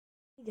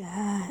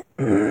God.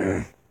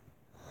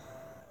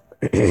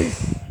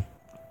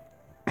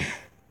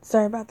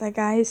 Sorry about that,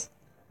 guys.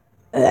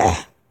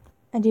 I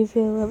do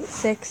feel a little bit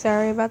sick.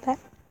 Sorry about that.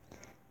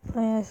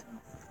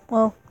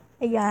 Well,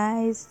 hey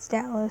guys, it's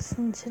Dallas,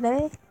 and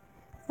today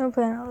I'm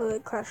playing a little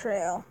bit Clash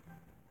Royale.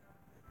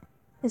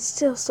 It's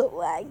still so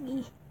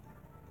laggy.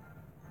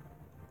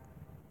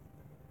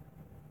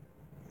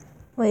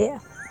 Well, yeah.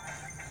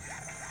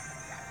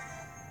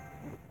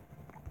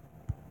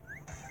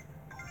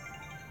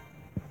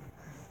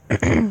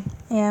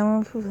 Yeah,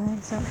 I'm gonna be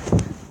playing some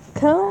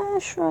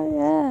Clash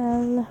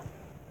Royale.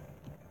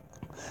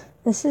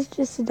 This is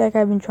just a deck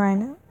I've been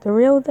trying out. The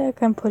real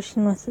deck I'm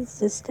pushing with is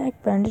this deck,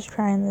 but I'm just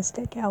trying this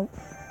deck out.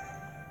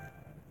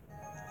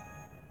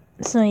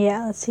 So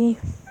yeah, let's see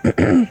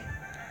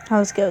how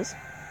this goes.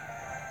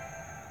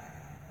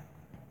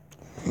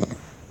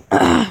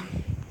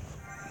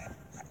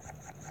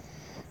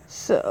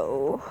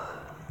 So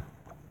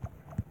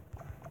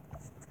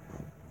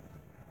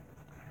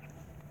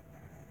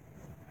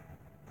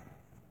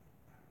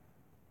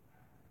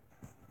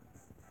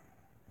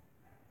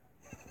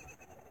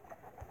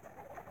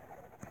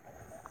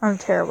I'm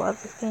terrible at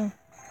this game.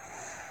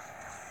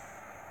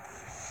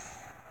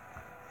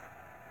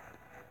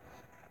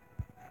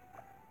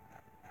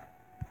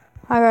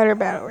 I got her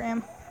battle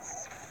ram.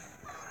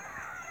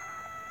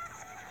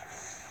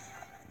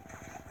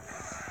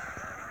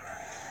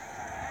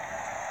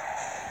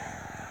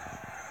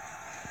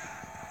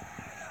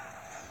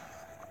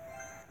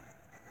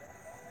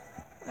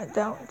 I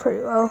don't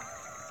pretty well.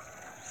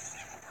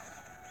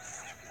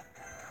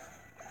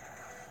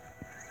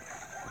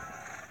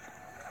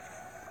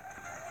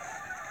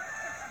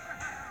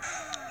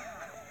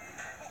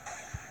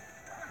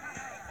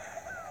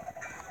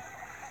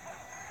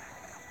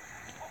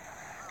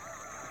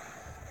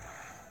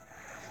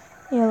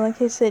 Yeah,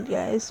 like I said,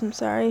 guys, I'm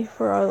sorry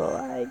for all the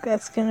lag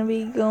that's gonna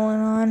be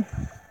going on.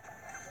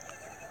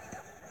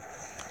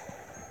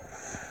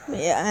 But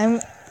yeah,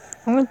 I'm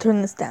gonna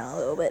turn this down a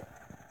little bit.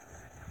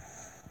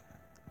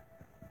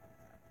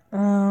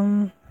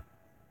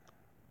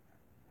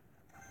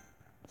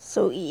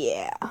 So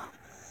yeah.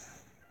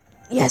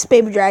 Yes,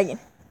 baby dragon.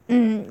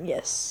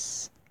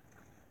 Yes.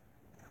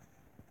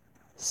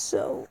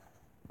 So,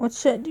 what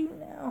should I do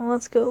now?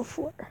 Let's go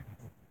for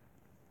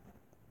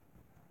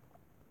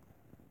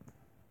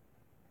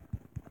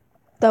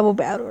double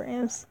battle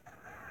rams.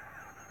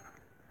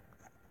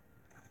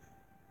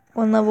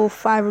 One level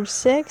 5 or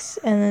 6,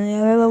 and then the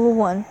other level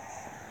 1.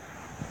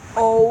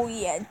 Oh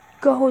yeah,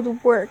 go to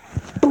work.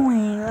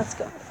 Boing, let's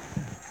go.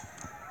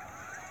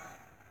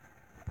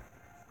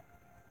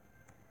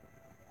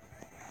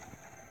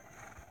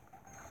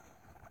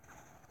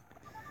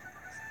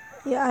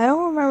 Yeah, I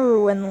don't remember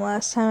when the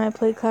last time I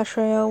played Clash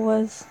Royale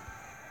was.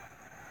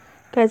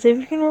 Guys, if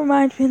you can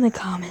remind me in the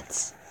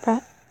comments.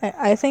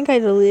 I think I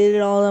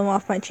deleted all of them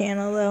off my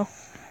channel, though.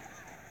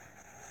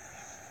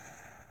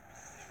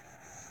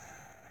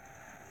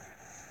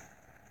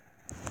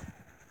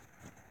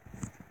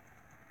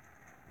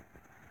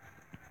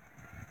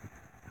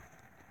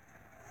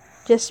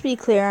 Just to be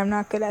clear, I'm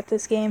not good at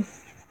this game.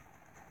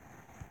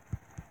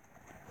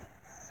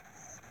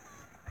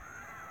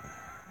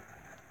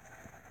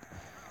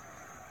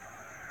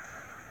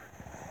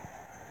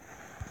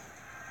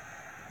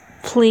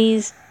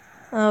 Please.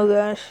 Oh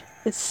gosh.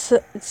 It's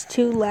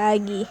too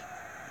laggy.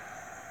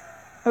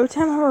 Every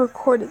time I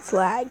record, it's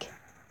lag.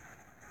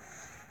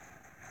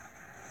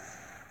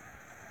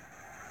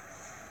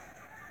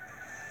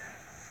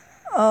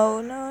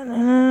 Oh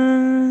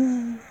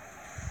no.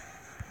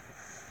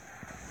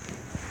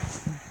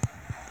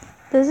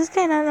 Does this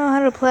guy not know how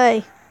to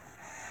play?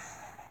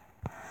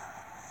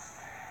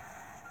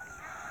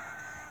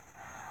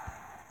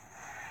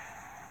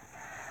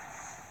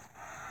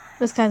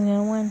 This guy's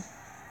gonna win.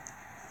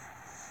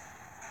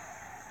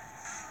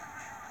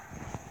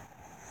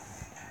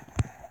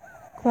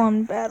 Come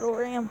on, battle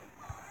ram.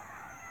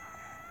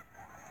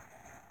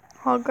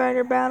 Hog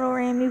Rider battle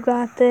ram, you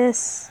got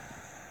this.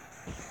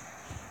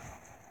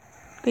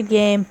 Good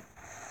game.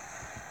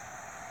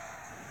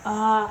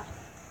 No,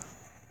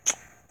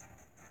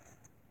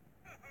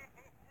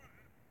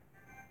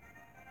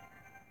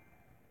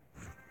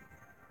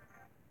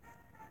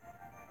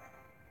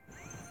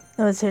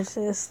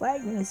 seriously, this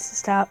lag needs to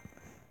stop.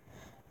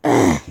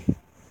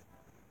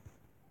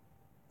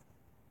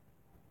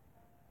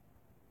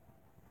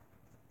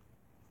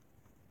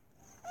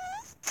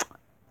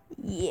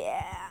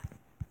 Yeah.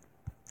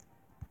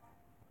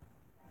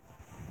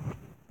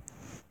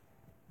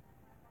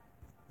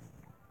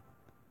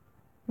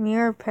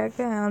 Mirror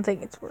Pekka, I don't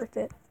think it's worth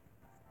it.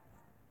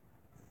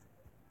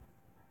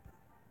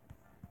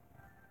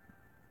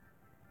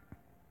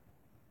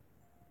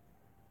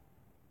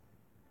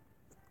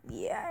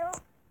 Yeah,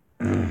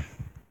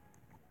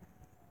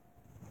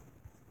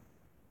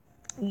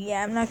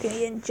 yeah, I'm not gonna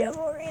get in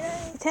Juggle Arena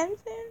anytime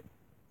soon.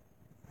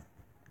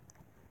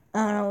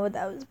 I don't know what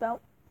that was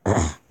about.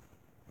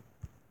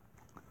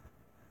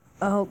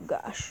 Oh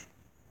gosh.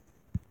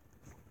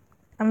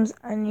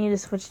 I need to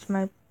switch to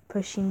my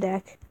pushing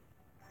deck.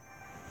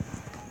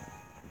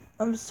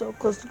 I'm so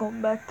close to going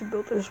back to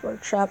Builder's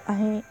Workshop.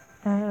 I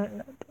don't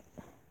know.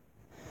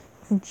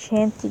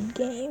 Enchanted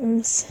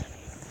games.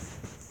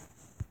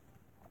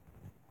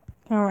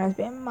 Kind of reminds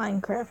me of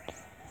Minecraft.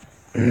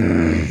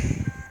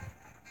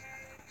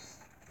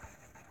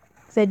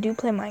 Because I do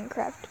play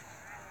Minecraft.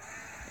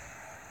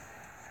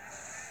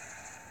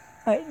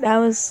 Alright, that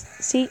was...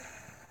 See,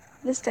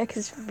 this deck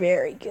is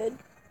very good.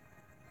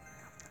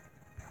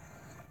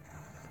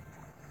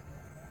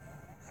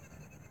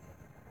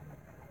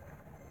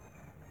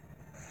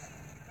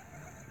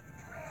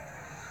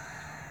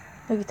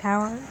 Look at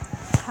Tower.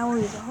 Tower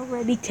is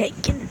already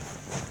taken.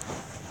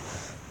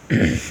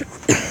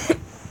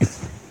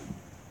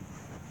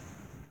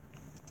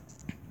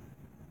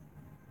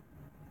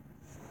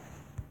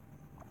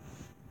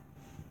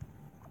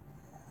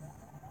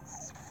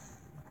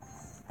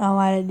 Oh,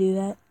 why did I do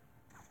that?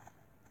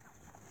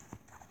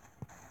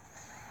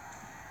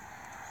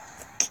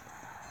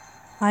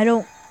 I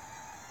don't...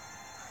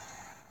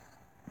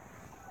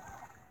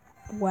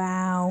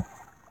 Wow.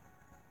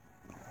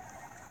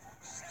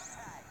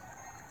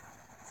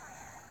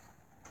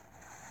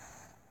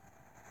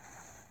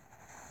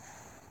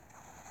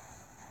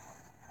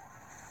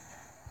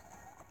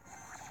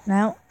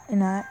 Now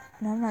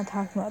I'm not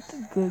talking about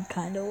the good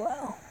kind of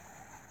well.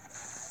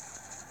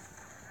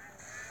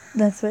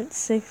 That's what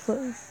 6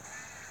 was.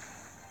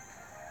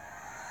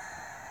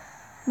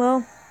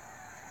 Well,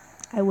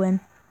 I win.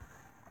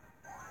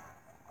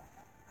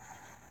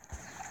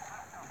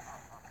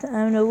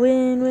 Time to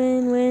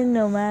win,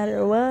 no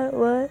matter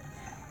what.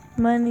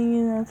 Money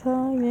is not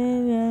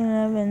talking, you don't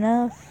have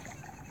enough.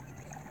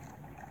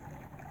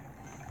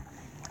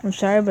 I'm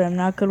sorry, but I'm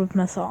not good with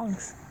my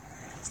songs.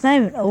 It's not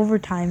even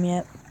overtime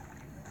yet.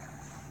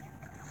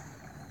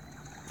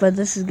 But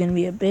this is gonna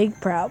be a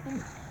big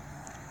problem.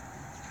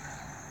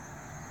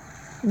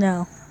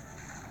 No.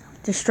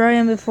 Destroy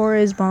him before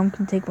his bomb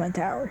can take my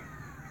tower.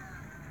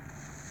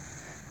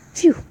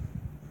 Phew.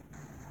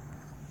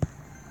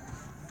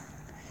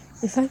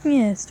 If I can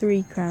get a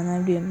 3 crown,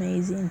 that'd be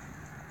amazing.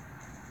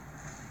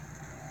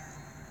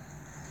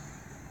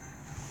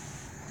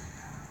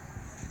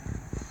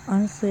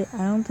 Honestly, I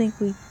don't think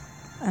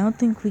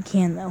we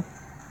can though.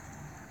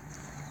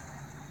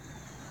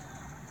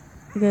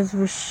 Because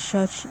we're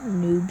such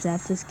noobs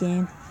at this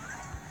game.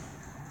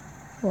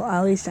 Well,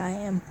 at least I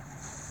am.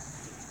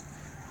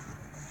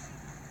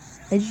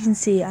 As you can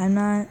see, I'm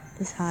not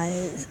as high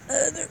as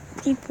other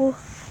people.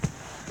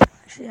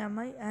 Actually, I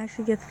might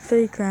actually get the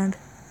 3 crown.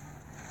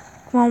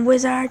 Come on,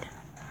 wizard.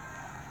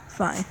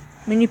 Fine.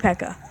 Mini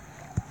P.E.K.K.A.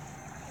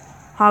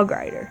 Hog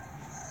Rider.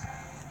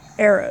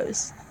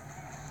 Arrows.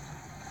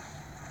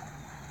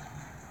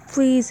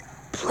 Please,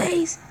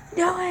 please,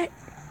 do it.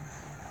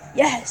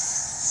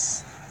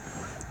 Yes.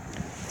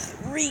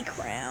 3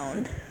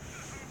 crown.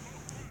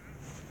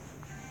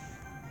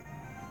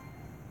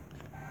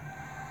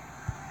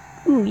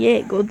 Ooh,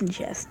 yeah, golden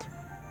chest.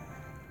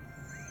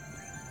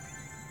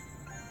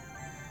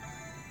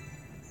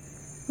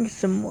 Get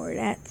some more of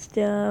that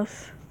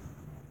stuff.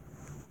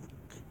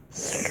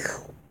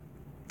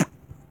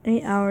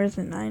 8 hours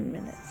and 9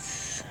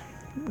 minutes.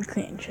 The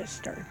clan chest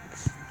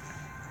starts.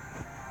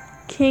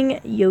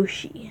 King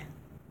Yoshi.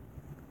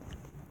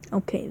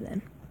 Okay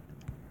then.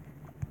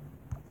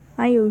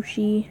 Hi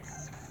Yoshi.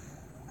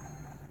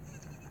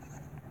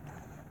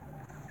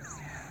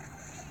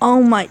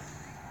 Oh my.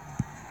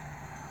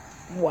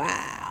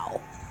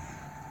 Wow.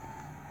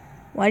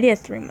 Why do you have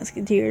 3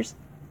 musketeers?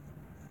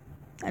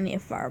 I need a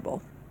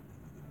fireball.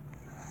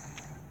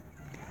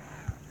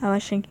 I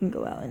wish I can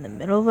go out in the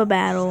middle of a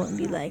battle and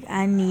be like,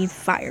 I need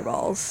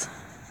fireballs.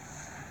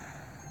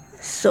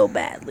 So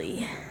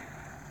badly.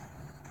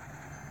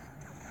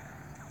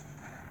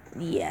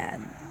 Yeah.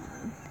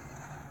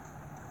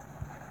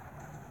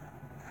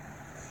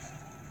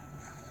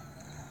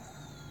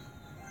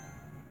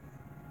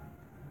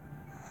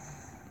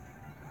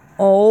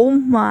 Oh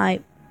my.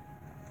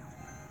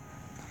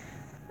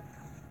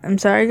 I'm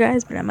sorry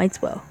guys, but I might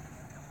swell.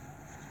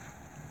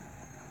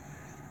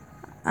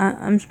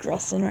 I'm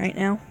stressing right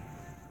now.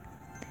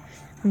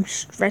 I'm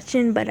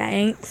stretching, but I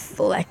ain't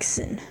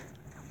flexing.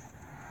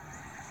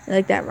 I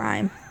like that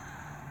rhyme.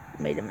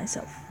 I made it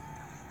myself.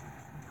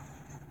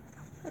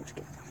 I'm just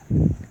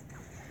kidding.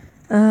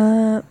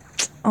 Oh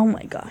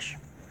my gosh.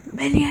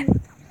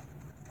 Minion!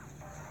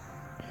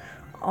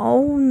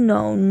 Oh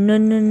no, no,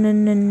 no, no,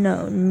 no,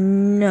 no,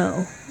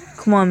 no.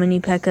 Come on, Mini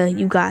P.E.K.K.A,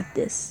 you got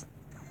this.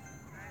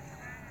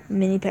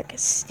 Mini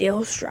P.E.K.K.A's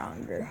still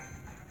stronger.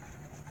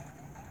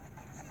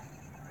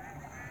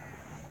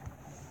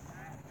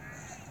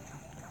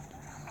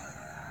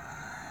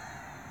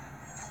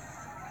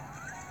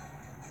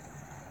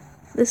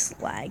 This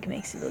lag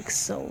makes it look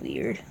so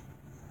weird.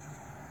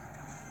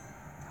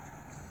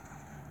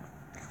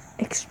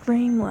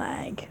 Extreme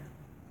lag.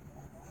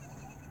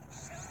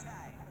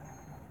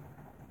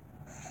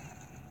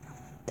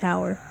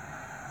 Tower.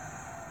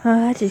 Oh,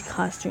 that just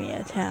cost me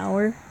a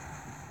tower.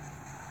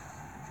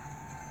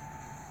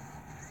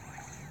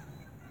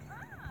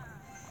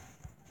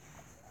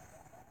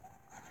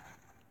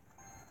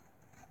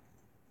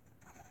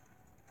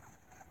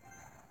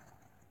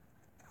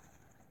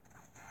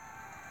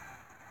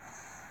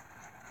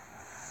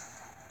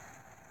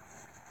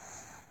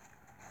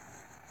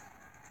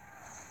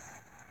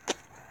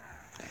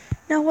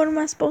 Now what am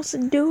I supposed to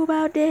do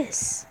about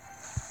this?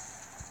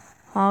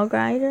 Hog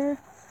rider?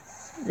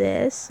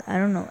 This? I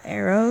don't know.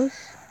 Arrows?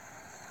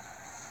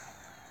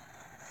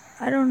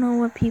 I don't know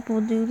what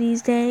people do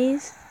these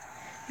days.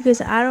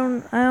 Because I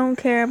don't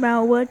care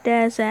about what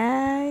they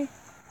say.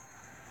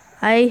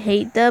 I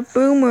hate the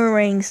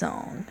boomerang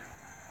song.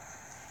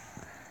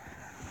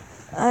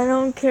 I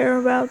don't care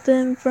about the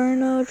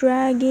Inferno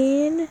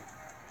Dragon.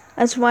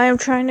 That's why I'm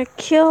trying to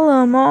kill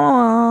them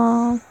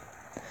all.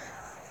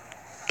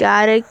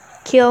 Gotta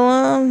kill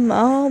them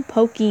all,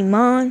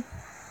 Pokemon.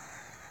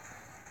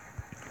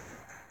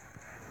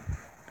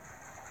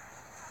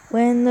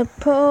 When the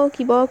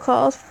Pokeball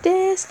calls for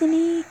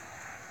destiny.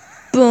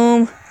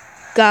 Boom.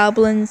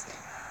 Goblins,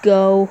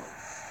 go.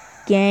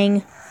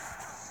 Gang.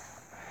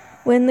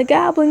 When the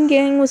Goblin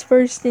Gang was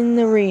first in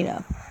the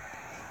arena,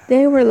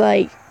 they were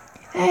like,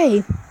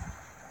 hey,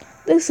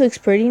 this looks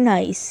pretty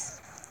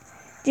nice.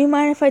 Do you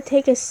mind if I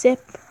take a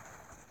sip?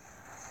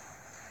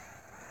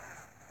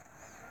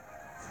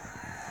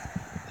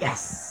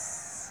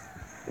 Yes!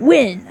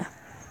 Win!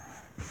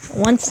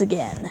 Once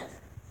again.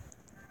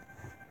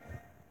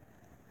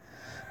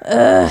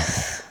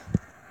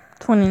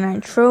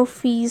 29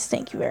 trophies,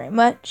 thank you very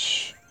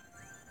much.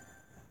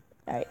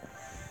 Alright.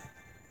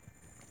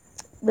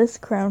 This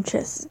crown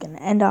chest is gonna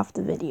end off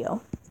the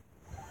video.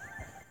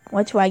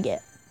 What do I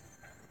get?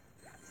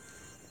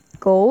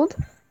 Gold,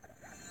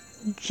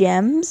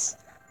 gems,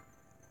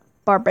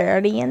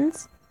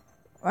 barbarians,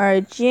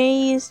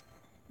 RGs,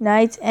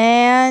 knights,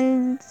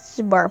 and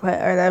bar put.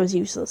 Or that was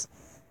useless.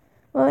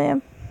 Well, yeah.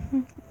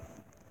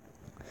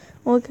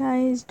 Well,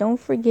 guys, don't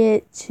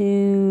forget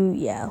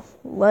to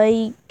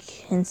like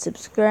and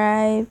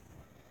subscribe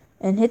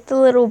and hit the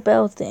little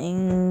bell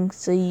thing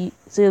so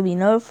you'll be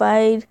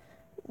notified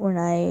when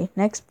I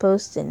next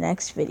post the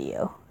next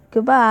video.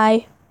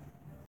 Goodbye.